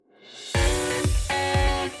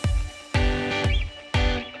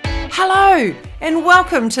Hello, and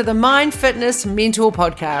welcome to the Mind Fitness Mentor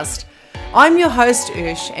Podcast. I'm your host,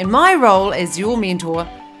 Ursh, and my role as your mentor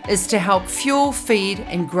is to help fuel, feed,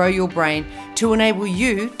 and grow your brain to enable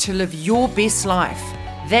you to live your best life.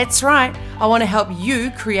 That's right, I want to help you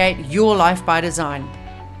create your life by design.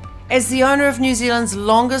 As the owner of New Zealand's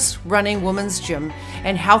longest running women's gym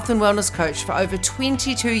and health and wellness coach for over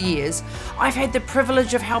 22 years, I've had the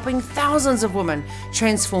privilege of helping thousands of women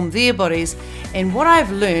transform their bodies, and what I've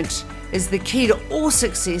learnt is the key to all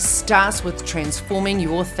success starts with transforming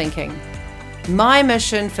your thinking. My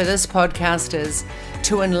mission for this podcast is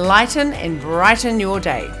to enlighten and brighten your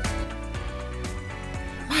day.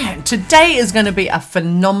 Man, today is going to be a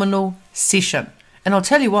phenomenal session, and I'll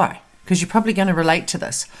tell you why, because you're probably going to relate to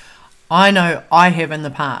this. I know I have in the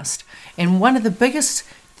past. And one of the biggest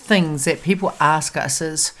things that people ask us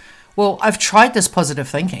is, well, I've tried this positive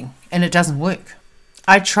thinking and it doesn't work.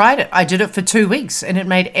 I tried it. I did it for 2 weeks and it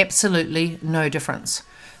made absolutely no difference.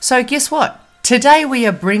 So guess what? Today we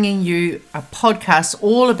are bringing you a podcast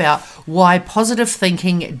all about why positive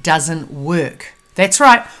thinking doesn't work. That's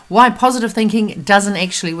right, why positive thinking doesn't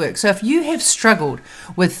actually work. So if you have struggled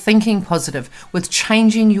with thinking positive, with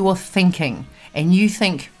changing your thinking, and you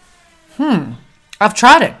think, I've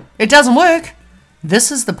tried it. It doesn't work.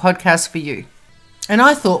 This is the podcast for you. And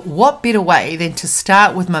I thought, what better way than to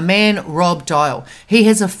start with my man, Rob Dial. He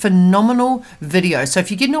has a phenomenal video. So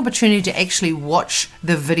if you get an opportunity to actually watch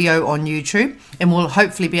the video on YouTube, and we'll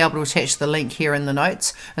hopefully be able to attach the link here in the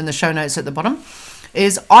notes, in the show notes at the bottom,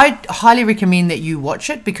 I highly recommend that you watch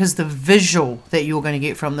it because the visual that you're going to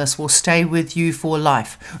get from this will stay with you for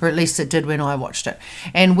life, or at least it did when I watched it.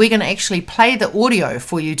 And we're going to actually play the audio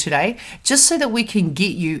for you today just so that we can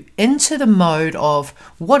get you into the mode of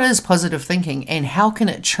what is positive thinking and how can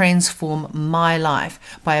it transform my life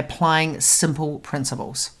by applying simple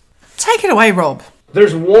principles. Take it away, Rob.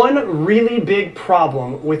 There's one really big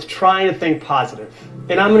problem with trying to think positive,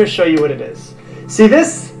 and I'm going to show you what it is. See,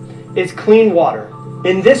 this is clean water.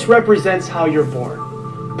 And this represents how you're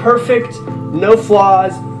born. Perfect, no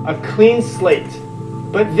flaws, a clean slate.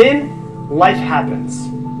 But then life happens.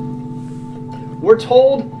 We're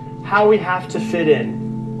told how we have to fit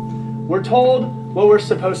in. We're told what we're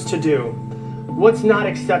supposed to do, what's not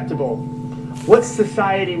acceptable, what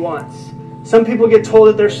society wants. Some people get told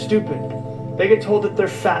that they're stupid. They get told that they're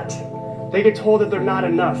fat. They get told that they're not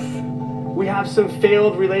enough. We have some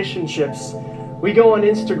failed relationships. We go on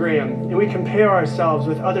Instagram and we compare ourselves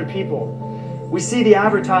with other people. We see the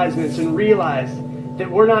advertisements and realize that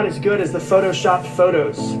we're not as good as the photoshopped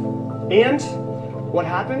photos. And what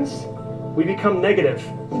happens? We become negative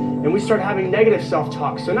and we start having negative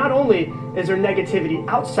self-talk. So not only is there negativity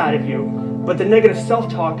outside of you, but the negative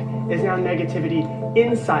self-talk is now negativity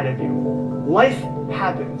inside of you. Life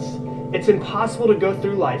happens. It's impossible to go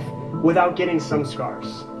through life without getting some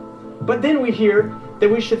scars. But then we hear that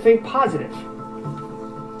we should think positive.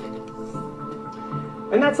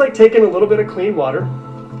 And that's like taking a little bit of clean water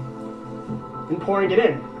and pouring it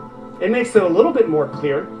in. It makes it a little bit more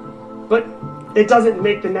clear, but it doesn't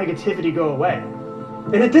make the negativity go away.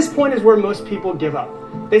 And at this point is where most people give up.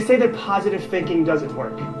 They say that positive thinking doesn't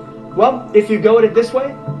work. Well, if you go at it this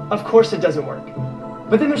way, of course it doesn't work.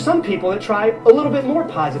 But then there's some people that try a little bit more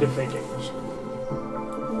positive thinking.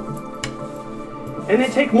 And they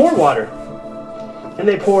take more water and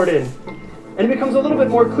they pour it in. And it becomes a little bit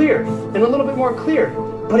more clear, and a little bit more clear,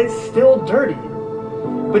 but it's still dirty.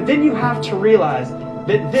 But then you have to realize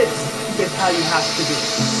that this is how you have to be.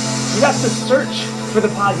 You have to search for the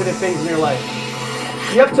positive things in your life.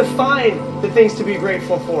 You have to find the things to be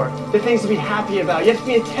grateful for, the things to be happy about. You have to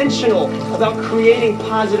be intentional about creating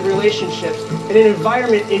positive relationships and an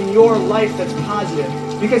environment in your life that's positive.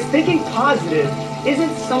 Because thinking positive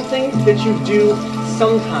isn't something that you do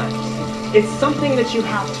sometimes. It's something that you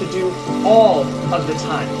have to do all of the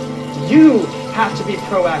time. You have to be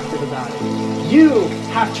proactive about it. You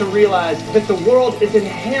have to realize that the world is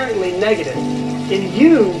inherently negative, and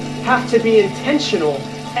you have to be intentional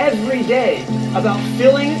every day about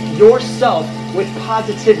filling yourself with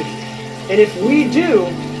positivity. And if we do,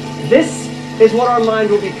 this is what our mind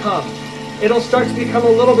will become. It'll start to become a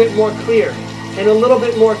little bit more clear, and a little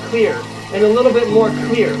bit more clear, and a little bit more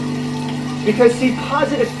clear. Because see,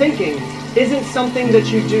 positive thinking isn't something that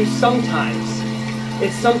you do sometimes.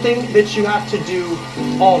 It's something that you have to do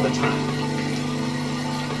all the time.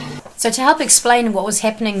 So to help explain what was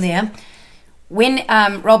happening there, when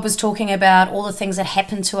Rob was talking about all the things that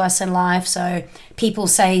happen to us in life, so people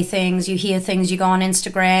say things, you hear things, you go on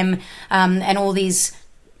Instagram, and all these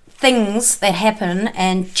things that happen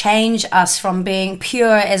and change us from being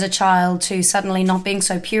pure as a child to suddenly not being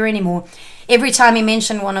so pure anymore. every time he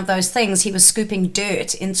mentioned one of those things, he was scooping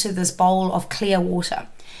dirt into this bowl of clear water.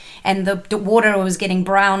 And the water was getting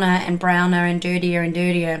browner and browner and dirtier and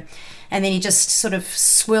dirtier. And then he just sort of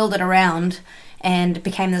swirled it around and it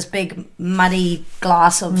became this big muddy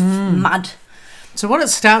glass of mud. So what it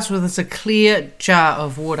starts with is a clear jar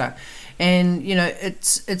of water. And, you know,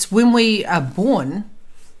 it's when we are born,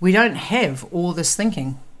 we don't have all this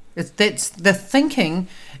thinking. That's the thinking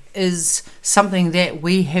is something that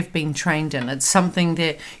we have been trained in. It's something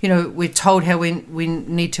that, you know, we're told how we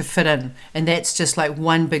need to fit in, and that's just like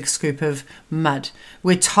one big scoop of mud.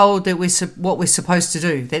 We're told that what we're supposed to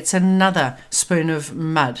do. That's another spoon of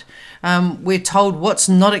mud. We're told what's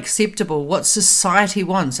not acceptable, what society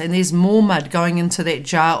wants, and there's more mud going into that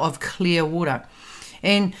jar of clear water.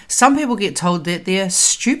 And some people get told that they're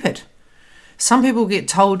stupid. Some people get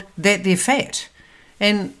told that they're fat.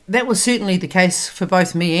 And that was certainly the case for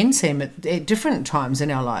both me and Sam at different times in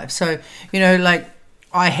our lives. So, you know, like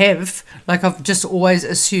I've just always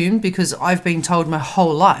assumed, because I've been told my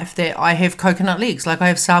whole life that I have coconut legs, like I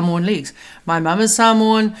have Samoan legs. My mum is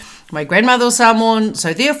Samoan, my grandmother was Samoan,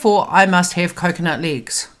 so therefore I must have coconut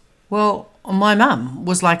legs. Well, my mum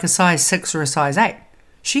was like a size 6 or a size 8.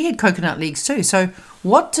 She had coconut legs too. So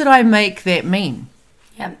what did I make that mean?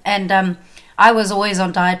 Yeah, and I was always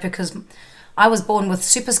on diet because I was born with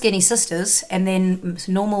super skinny sisters and then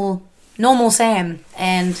normal Sam.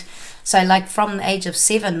 And so like from the age of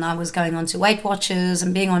 7, I was going on to Weight Watchers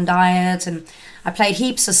and being on diet, and I played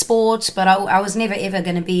heaps of sports, but I was never ever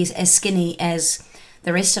going to be as skinny as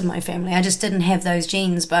the rest of my family. I just didn't have those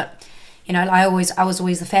genes. But, you know, I was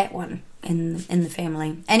always the fat one in the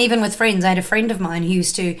family. And even with friends, I had a friend of mine who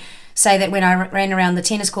used to say that when I ran around the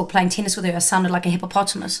tennis court playing tennis with her, I sounded like a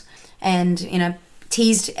hippopotamus. And, you know,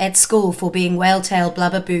 teased at school for being whale-tailed,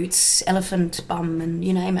 blubber boots, elephant bum, and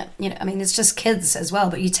you name it. You know, I mean, it's just kids as well,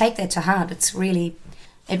 but you take that to heart. It really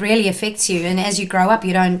affects you. And as you grow up,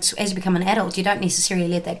 as you become an adult, you don't necessarily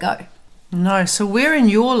let that go. No. So where in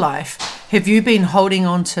your life have you been holding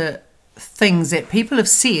on to things that people have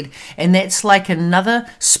said, and that's like another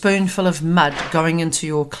spoonful of mud going into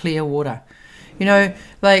your clear water? You know,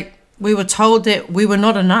 like we were told that we were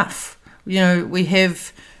not enough. You know, we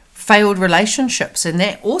have failed relationships, and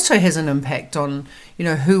that also has an impact on, you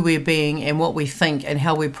know, who we're being and what we think and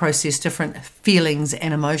how we process different feelings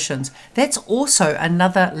and emotions. That's also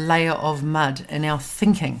another layer of mud in our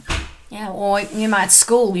thinking. Yeah, or you might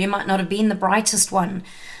not have been the brightest one.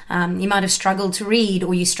 You might have struggled to read,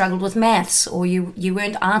 or you struggled with maths, or you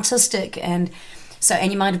weren't artistic, and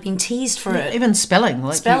you might have been teased for it. Even spelling.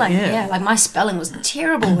 Yeah. Like my spelling was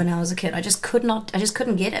terrible when I was a kid. I just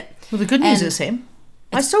couldn't get it. Well, the good news is, Sam,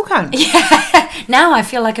 I still can't. Yeah. Now I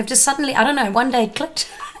feel like I've just suddenly, I don't know, one day it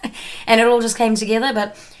clicked and it all just came together.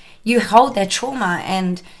 But you hold that trauma,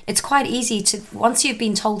 and it's quite easy to, once you've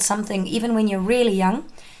been told something, even when you're really young,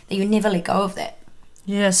 that you never let go of that.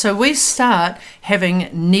 Yeah, so we start having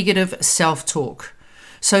negative self-talk.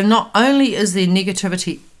 So not only is there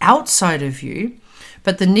negativity outside of you,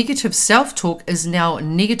 but the negative self-talk is now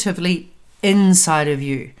negatively inside of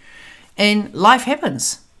you. And life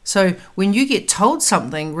happens. So when you get told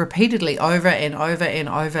something repeatedly over and over and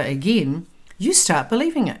over again, you start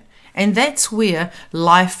believing it. And that's where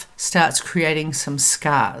life starts creating some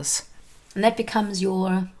scars. And that becomes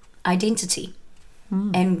your identity.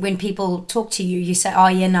 And when people talk to you, you say, oh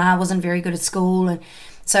yeah, no, I wasn't very good at school. And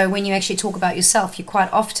so when you actually talk about yourself, you quite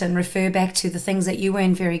often refer back to the things that you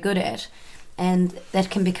weren't very good at. And that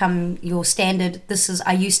can become your standard.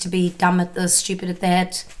 I used to be dumb at this, stupid at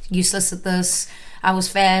that, useless at this. I was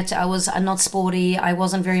fat, I was not sporty, I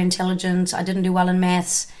wasn't very intelligent, I didn't do well in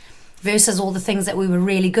maths, versus all the things that we were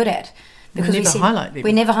really good at. Because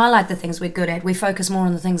we never highlight the things we're good at. We focus more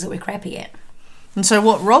on the things that we're crappy at. And so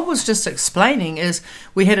what Rob was just explaining is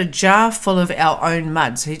we had a jar full of our own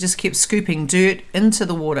mud. So he just kept scooping dirt into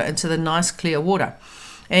the water, into the nice clear water.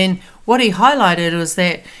 And what he highlighted was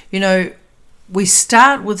that, you know, we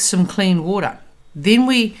start with some clean water. Then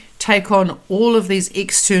we take on all of these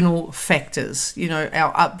external factors, you know,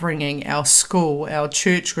 our upbringing, our school, our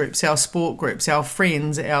church groups, our sport groups, our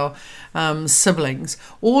friends, our siblings.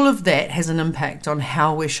 All of that has an impact on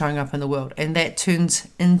how we're showing up in the world, and that turns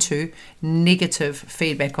into negative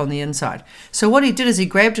feedback on the inside. So what he did is he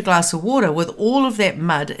grabbed a glass of water with all of that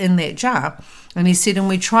mud in that jar, and he said, and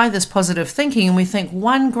we try this positive thinking and we think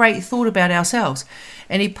one great thought about ourselves,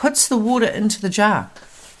 and he puts the water into the jar.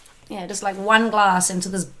 Yeah, just like one glass into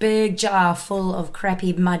this big jar full of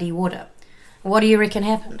crappy, muddy water. What do you reckon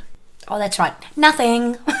happened? Oh, that's right.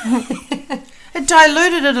 Nothing. It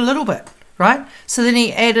diluted it a little bit, right? So then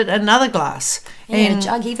he added another glass. Yeah, and a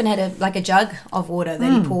jug. He even had a jug of water that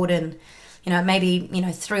he poured in. maybe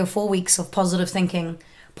 3 or 4 weeks of positive thinking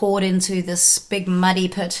poured into this big muddy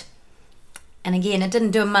pit. And again, it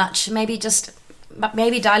didn't do much. Maybe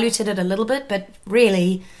diluted it a little bit, but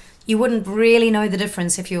really, you wouldn't really know the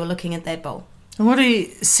difference if you were looking at that bowl. And what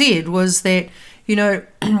he said was that,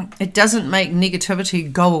 it doesn't make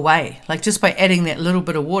negativity go away. Like just by adding that little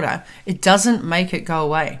bit of water, it doesn't make it go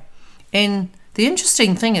away. And the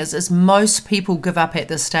interesting thing is most people give up at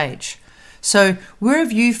this stage. So where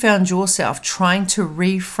have you found yourself trying to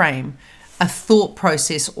reframe a thought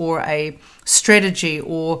process or a strategy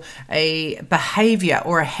or a behavior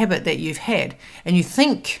or a habit that you've had, and you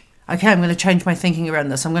think, okay, I'm going to change my thinking around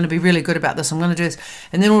this. I'm going to be really good about this. I'm going to do this.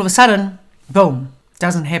 And then all of a sudden, boom,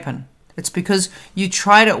 doesn't happen. It's because you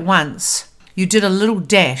tried it once. You did a little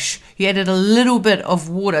dash. You added a little bit of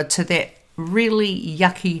water to that really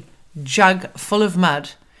yucky jug full of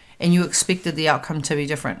mud, and you expected the outcome to be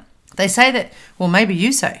different. They say that, well, maybe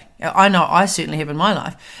you say, I know I certainly have in my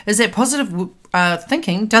life, is that positive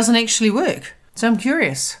thinking doesn't actually work. So I'm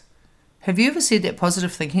curious, have you ever said that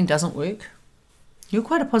positive thinking doesn't work? You're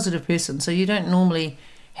quite a positive person, so you don't normally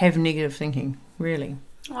have negative thinking, really.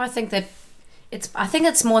 I think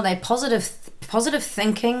it's more that positive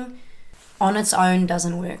thinking on its own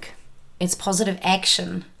doesn't work. It's positive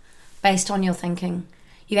action based on your thinking.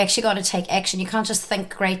 You actually got to take action. You can't just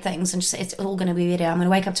think great things and just say it's all going to be better. I'm going to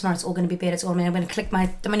wake up tomorrow. It's all going to be better. I'm going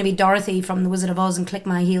to be Dorothy from The Wizard of Oz and click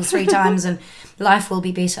my heels 3 times and life will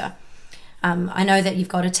be better. I know that you've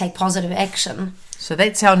got to take positive action. So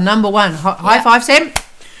that's our number one. High five, Sam.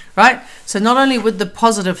 Right? So not only with the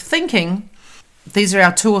positive thinking, these are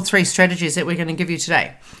our 2 or 3 strategies that we're going to give you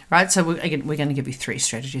today. Right? So we're going to give you 3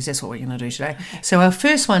 strategies. That's what we're going to do today. Okay. So our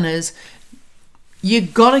first one is, you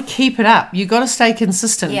got to keep it up. You got to stay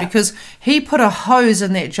consistent, because he put a hose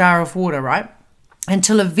in that jar of water, right?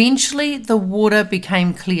 Until eventually the water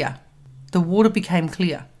became clear. The water became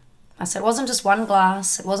clear. I said it wasn't just 1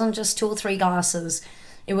 glass. It wasn't just 2 or 3 glasses.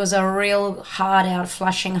 It was a real hard out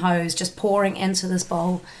flushing hose just pouring into this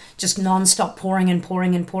bowl, just non-stop pouring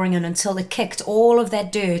in until it kicked all of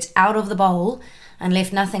that dirt out of the bowl and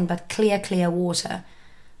left nothing but clear water.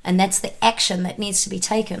 And that's the action that needs to be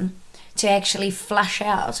taken to actually flush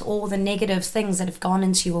out all the negative things that have gone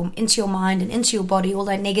into your mind and into your body, all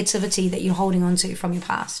that negativity that you're holding on to from your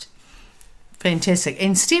past. Fantastic.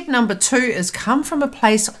 And step number 2 is come from a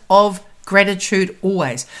place of gratitude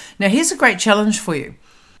always. Now, here's a great challenge for you.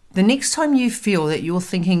 The next time you feel that your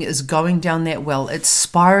thinking is going down that well, it's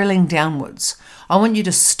spiraling downwards, I want you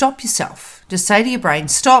to stop yourself. Just say to your brain,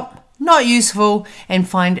 stop, not useful, and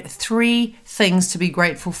find 3 things to be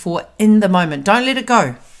grateful for in the moment. Don't let it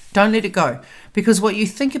go. Don't let it go, because what you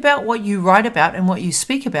think about, what you write about, and what you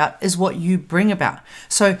speak about is what you bring about.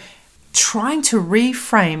 So trying to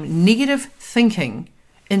reframe negative thinking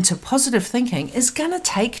into positive thinking is going to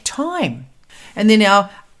take time. And then our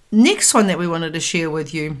next one that we wanted to share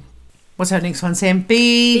with you, what's our next one, Sam?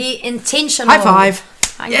 Be intentional. High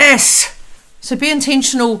five. Yes. So be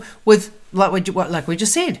intentional with, like we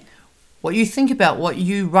just said, what you think about, what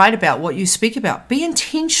you write about, what you speak about. Be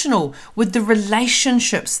intentional with the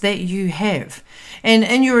relationships that you have. And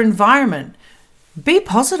in your environment, be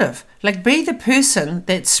positive. Like, be the person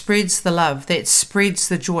that spreads the love, that spreads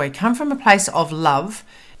the joy. Come from a place of love.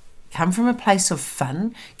 Come from a place of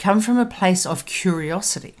fun. Come from a place of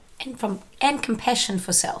curiosity. And compassion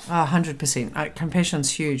for self. 100%.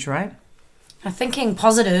 Compassion's huge, right? Thinking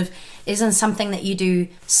positive isn't something that you do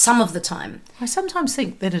some of the time. I sometimes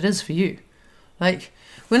think that it is for you. Like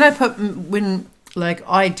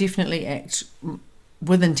I definitely act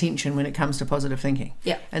with intention when it comes to positive thinking.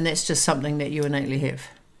 Yeah. And that's just something that you innately have.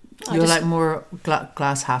 You're like more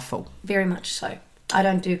glass half full. Very much so. I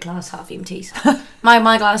don't do glass half empties.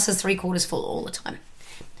 my glass is 3/4 full all the time.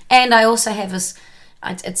 And I also have this.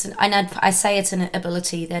 I say it's an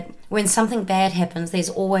ability that when something bad happens, there's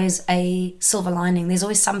always a silver lining. There's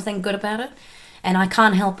always something good about it. And I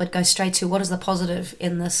can't help but go straight to, what is the positive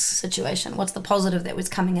in this situation? What's the positive that was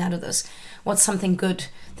coming out of this? What's something good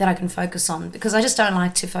that I can focus on? Because I just don't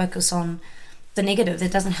like to focus on the negative.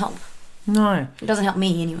 That doesn't help. No. It doesn't help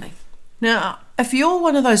me anyway. Now, if you're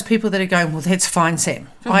one of those people that are going, well, that's fine, Sam.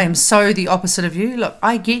 I am so the opposite of you. Look,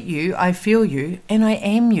 I get you, I feel you, and I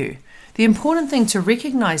am you. The important thing to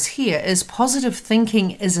recognize here is positive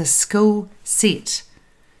thinking is a skill set.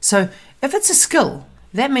 So if it's a skill,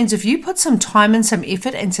 that means if you put some time and some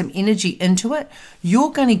effort and some energy into it,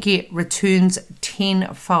 you're going to get returns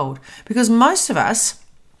tenfold. Because most of us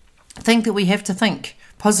think that we have to think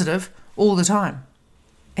positive all the time.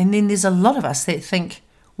 And then there's a lot of us that think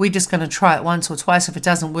we're just going to try it once or twice. If it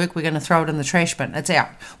doesn't work, we're going to throw it in the trash bin. It's out.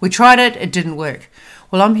 We tried it, it didn't work.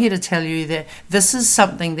 Well, I'm here to tell you that this is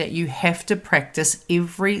something that you have to practice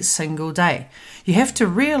every single day. You have to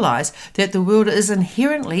realize that the world is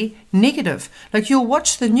inherently negative. Like, you'll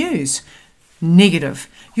watch the news, negative.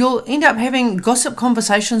 You'll end up having gossip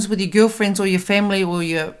conversations with your girlfriends or your family or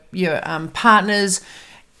your partners,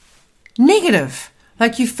 negative.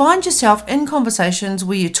 Like, you find yourself in conversations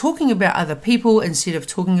where you're talking about other people instead of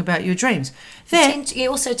talking about your dreams. You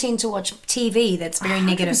also tend to watch TV that's very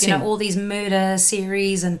negative. 100%. All these murder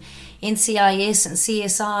series and NCIS and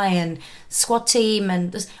CSI and SWAT team,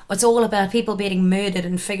 and it's all about people being murdered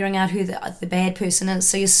and figuring out who the bad person is.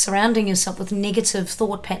 So you're surrounding yourself with negative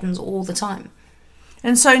thought patterns all the time.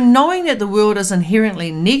 And so, knowing that the world is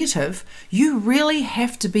inherently negative, you really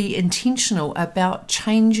have to be intentional about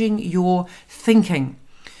changing your thinking.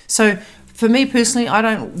 So, for me personally,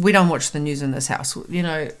 we don't watch the news in this house.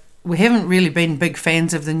 We haven't really been big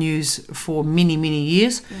fans of the news for many, many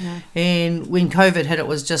years. And when COVID hit, it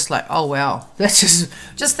was just like, oh wow, that's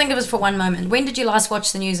just think of it for one moment. When did you last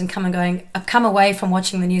watch the news and come away from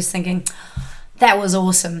watching the news thinking, that was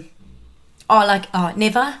awesome?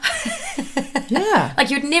 Never. Yeah. Like,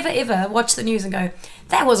 you'd never ever watch the news and go,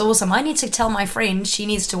 that was awesome, I need to tell my friend she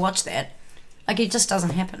needs to watch that. Like, it just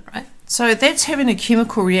doesn't happen, right? So that's having a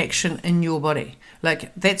chemical reaction in your body.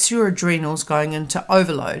 Like, that's your adrenals going into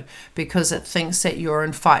overload because it thinks that you're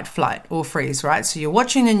in fight, flight, or freeze, right? So you're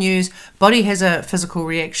watching the news, body has a physical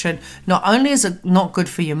reaction. Not only is it not good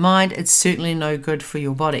for your mind, it's certainly no good for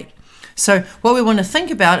your body. So what we want to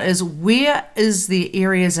think about is, where is the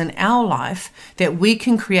areas in our life that we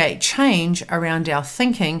can create change around our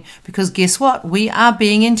thinking? Because guess what? We are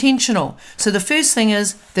being intentional. So the first thing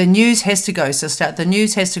is, the news has to go, sister. The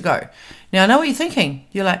news has to go. Now, I know what you're thinking.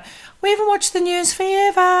 You're like, we haven't watched the news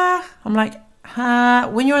forever. I'm like,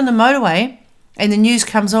 when you're on the motorway and the news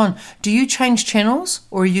comes on, do you change channels,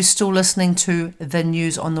 or are you still listening to the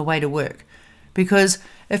news on the way to work? Because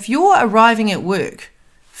if you're arriving at work,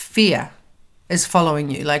 fear is following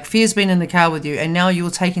you. Like, fear's been in the car with you, and now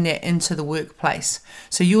you're taking that into the workplace.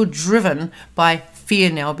 So you're driven by fear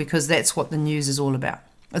now, because that's what the news is all about.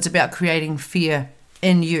 It's about creating fear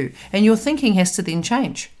in you. And your thinking has to then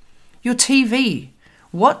change. Your TV.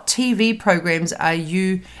 What TV programs are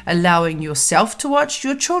you allowing yourself to watch,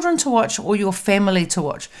 your children to watch, or your family to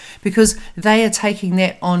watch? Because they are taking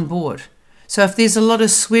that on board. So if there's a lot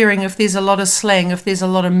of swearing, if there's a lot of slang, if there's a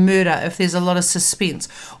lot of murder, if there's a lot of suspense,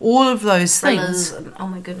 all of those things oh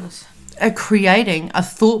my goodness, are creating a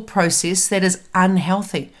thought process that is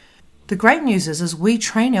unhealthy. The great news is we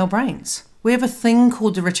train our brains. We have a thing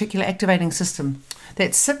called the reticular activating system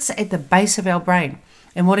that sits at the base of our brain.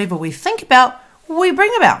 And whatever we think about, we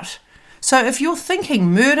bring about. So if you're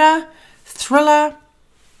thinking murder, thriller,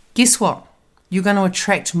 guess what? You're going to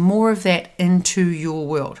attract more of that into your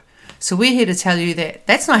world. So we're here to tell you that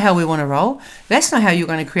that's not how we want to roll. That's not how you're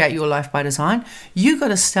going to create your life by design. You've got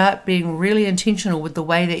to start being really intentional with the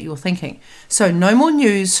way that you're thinking. So no more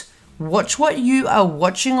news. Watch what you are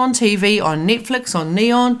watching on TV, on Netflix, on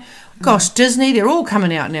Neon. Gosh, Disney, they're all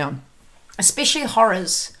coming out now. Especially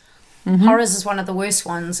horrors. Mm-hmm. Horrors is one of the worst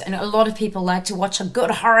ones. And a lot of people like to watch a good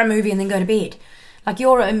horror movie and then go to bed. Like,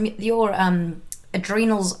 your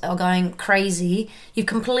adrenals are going crazy. You've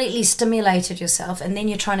completely stimulated yourself, and then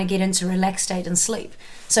you're trying to get into relaxed state and sleep.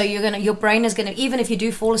 So your brain is going to, even if you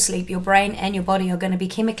do fall asleep, your brain and your body are going to be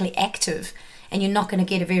chemically active, and you're not going to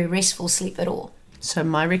get a very restful sleep at all. So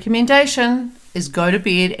my recommendation is go to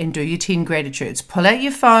bed and do your 10 gratitudes. Pull out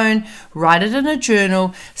your phone, write it in a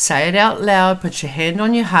journal, say it out loud, put your hand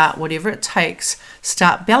on your heart, whatever it takes.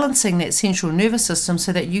 Start balancing that central nervous system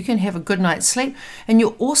so that you can have a good night's sleep. And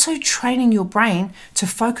you're also training your brain to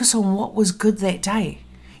focus on what was good that day.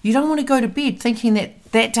 You don't want to go to bed thinking that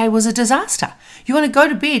that day was a disaster. You want to go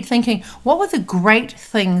to bed thinking, what were the great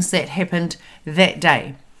things that happened that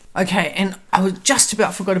day? Okay, and I was just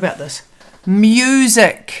about forgot about this.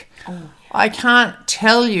 Music. I can't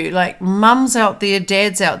tell you, like, mums out there,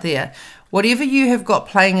 dads out there, whatever you have got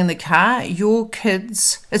playing in the car, your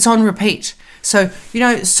kids, it's on repeat. So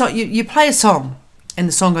you play a song and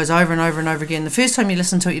the song goes over and over and over again. The first time you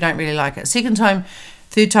listen to it, you don't really like it. Second time,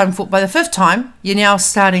 third time, fourth, by the fifth time, you're now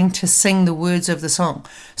starting to sing the words of the song.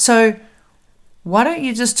 So why don't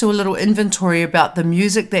you just do a little inventory about the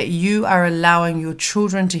music that you are allowing your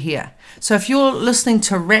children to hear? So if you're listening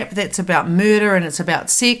to rap that's about murder and it's about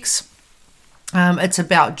sex, it's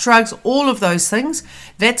about drugs, all of those things,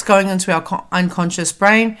 that's going into our unconscious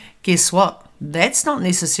brain. Guess what? That's not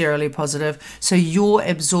necessarily positive. So you're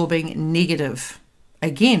absorbing negative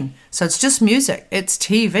again. So it's just music. It's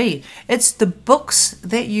TV. It's the books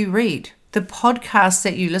that you read. the podcasts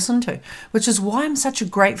that you listen to, which is why I'm such a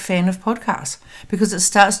great fan of podcasts, because it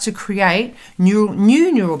starts to create new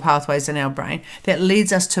neural pathways in our brain that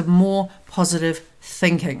leads us to more positive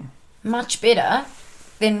thinking. Much better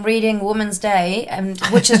than reading Woman's Day,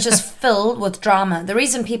 which is just filled with drama. The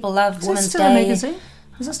reason people love Woman's Is it still Day... a magazine?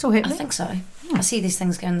 Is it still happening? I think so. I see these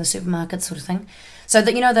things go in the supermarket sort of thing. So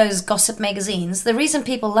that, you know, those gossip magazines, the reason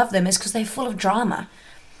people love them is because they're full of drama.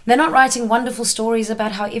 They're not writing wonderful stories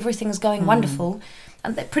about how everything's going wonderful.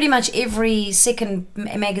 And pretty much every second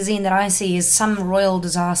magazine that I see is some royal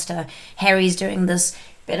disaster. Harry's doing this,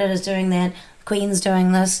 Benedict's doing that, Queen's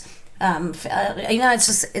doing this.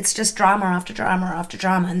 It's just drama after drama after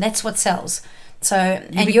drama, and that's what sells. So,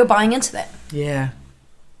 and you're buying into that. Yeah.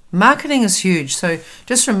 Marketing is huge. So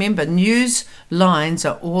just remember, news lines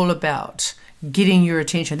are all about getting your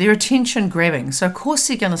attention. They're attention grabbing. So of course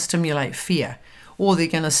they're going to stimulate fear, or they're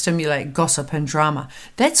going to stimulate gossip and drama.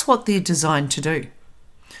 That's what they're designed to do.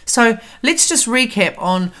 So let's just recap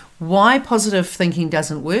on why positive thinking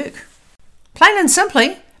doesn't work. Plain and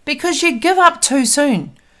simply, because you give up too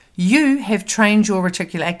soon. You have trained your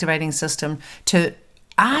reticular activating system to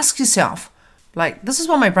ask yourself, like, this is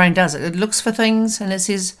what my brain does. It looks for things and it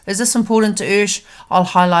says, is this important to Ursh? I'll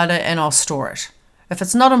highlight it and I'll store it. If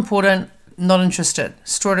it's not important, not interested,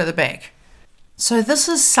 store it at the back. So this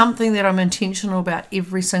is something that I'm intentional about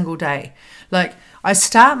every single day. Like, I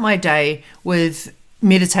start my day with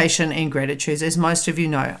meditation and gratitude, as most of you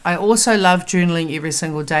know. I also love journaling every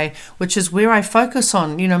single day, which is where I focus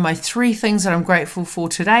on, my 3 things that I'm grateful for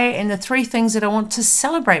today and the 3 things that I want to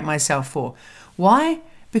celebrate myself for. Why?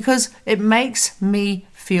 Because it makes me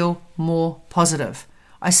feel more positive.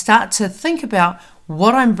 I start to think about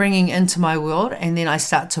what I'm bringing into my world, and then I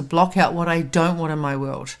start to block out what I don't want in my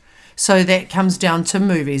world. So that comes down to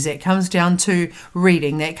movies, that comes down to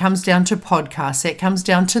reading, that comes down to podcasts, that comes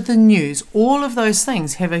down to the news. All of those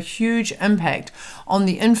things have a huge impact on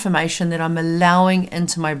the information that I'm allowing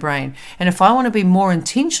into my brain. And if I want to be more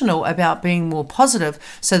intentional about being more positive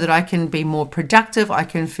so that I can be more productive, I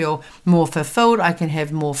can feel more fulfilled, I can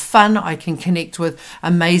have more fun, I can connect with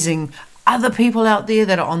amazing other people out there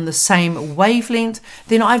that are on the same wavelength,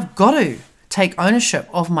 then I've got to take ownership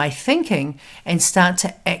of my thinking and start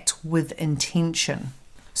to act with intention.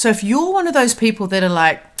 So if you're one of those people that are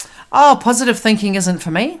like, oh, positive thinking isn't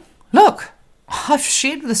for me, look, I've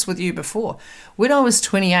shared this with you before. When I was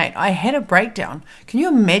 28, I had a breakdown. Can you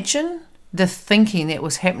imagine the thinking that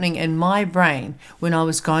was happening in my brain when I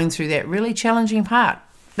was going through that really challenging part,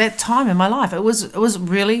 that time in my life? It was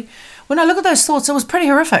really, when I look at those thoughts, it was pretty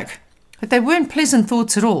horrific. But they weren't pleasant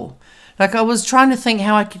thoughts at all. Like, I was trying to think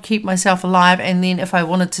how I could keep myself alive, and then if I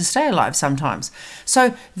wanted to stay alive sometimes.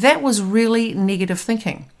 So that was really negative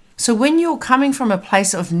thinking. So when you're coming from a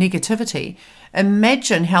place of negativity,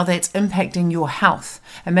 imagine how that's impacting your health.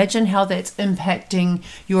 Imagine how that's impacting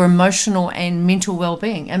your emotional and mental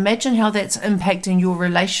well-being. Imagine how that's impacting your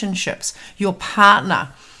relationships, your partner,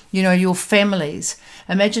 your families.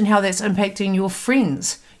 Imagine how that's impacting your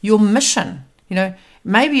friends, your mission.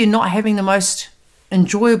 Maybe you're not having the most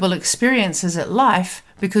enjoyable experiences at life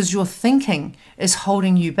because your thinking is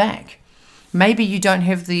holding you back. Maybe you don't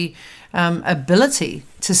have the ability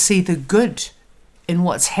to see the good in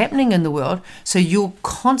what's happening in the world, so you're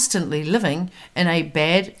constantly living in a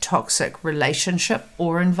bad, toxic relationship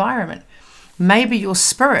or environment. Maybe your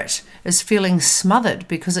spirit is feeling smothered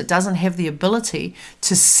because it doesn't have the ability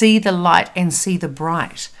to see the light and see the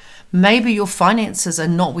bright. Maybe your finances are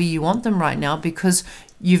not where you want them right now because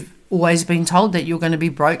you've always been told that you're going to be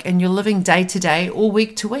broke and you're living day to day or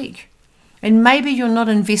week to week. And maybe you're not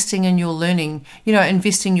investing in your learning,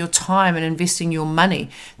 investing your time and investing your money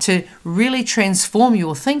to really transform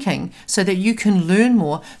your thinking so that you can learn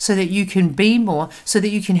more, so that you can be more, so that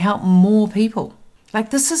you can help more people. Like,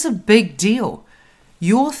 this is a big deal.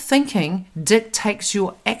 Your thinking dictates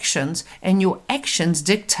your actions, and your actions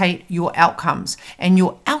dictate your outcomes. And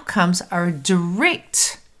your outcomes are a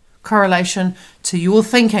direct correlation to your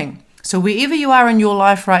thinking. So wherever you are in your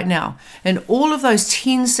life right now, in all of those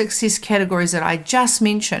 10 success categories that I just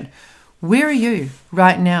mentioned, where are you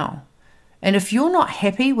right now? And if you're not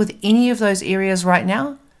happy with any of those areas right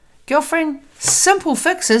now, girlfriend, simple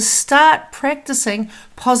fixes: start practicing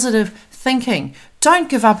positive thinking. Don't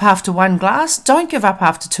give up after 1 glass. Don't give up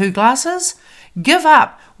after 2 glasses. Give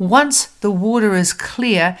up once the water is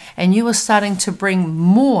clear and you are starting to bring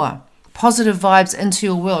more positive vibes into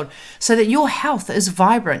your world so that your health is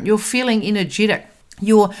vibrant, you're feeling energetic,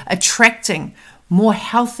 you're attracting more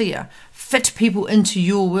healthier, fit people into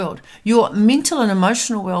your world. Your mental and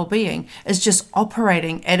emotional well-being is just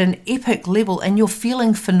operating at an epic level, and you're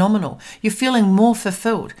feeling phenomenal. You're feeling more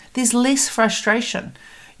fulfilled. There's less frustration.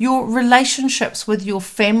 Your relationships with your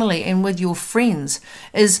family and with your friends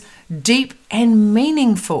is deep and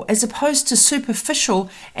meaningful as opposed to superficial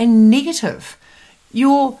and negative.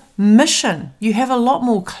 Your mission, you have a lot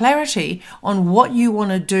more clarity on what you want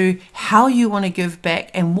to do, how you want to give back,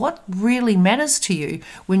 and what really matters to you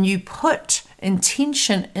when you put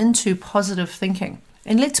intention into positive thinking.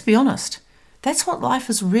 And let's be honest, that's what life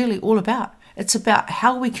is really all about. It's about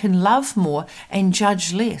how we can love more and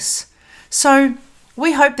judge less. So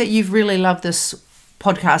we hope that you've really loved this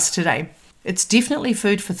podcast today. It's definitely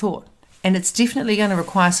food for thought, and it's definitely going to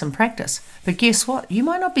require some practice. But guess what? You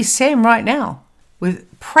might not be Sam right now. With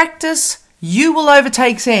practice, you will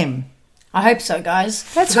overtake Sam. I hope so, guys.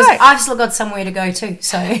 That's because right. I've still got somewhere to go too.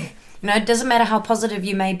 So, it doesn't matter how positive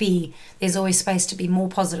you may be, there's always space to be more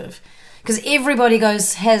positive. Because everybody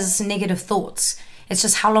has negative thoughts. It's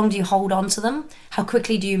just how long do you hold on to them? How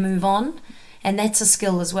quickly do you move on? And that's a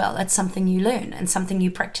skill as well. That's something you learn and something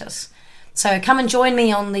you practice. So come and join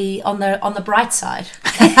me on the bright side.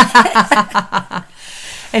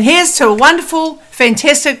 And here's to a wonderful,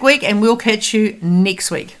 fantastic week, and we'll catch you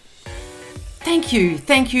next week. Thank you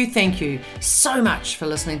so much for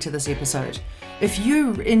listening to this episode. If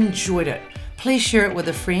you enjoyed it, please share it with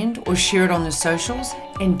a friend or share it on the socials,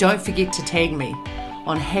 and don't forget to tag me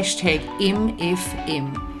on #MFM,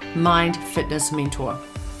 Mind Fitness Mentor.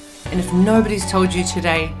 And if nobody's told you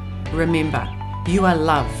today, remember, you are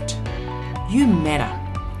loved, you matter,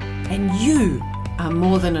 and you are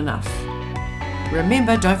more than enough.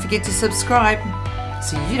 Remember, don't forget to subscribe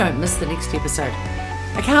so you don't miss the next episode.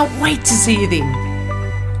 I can't wait to see you then.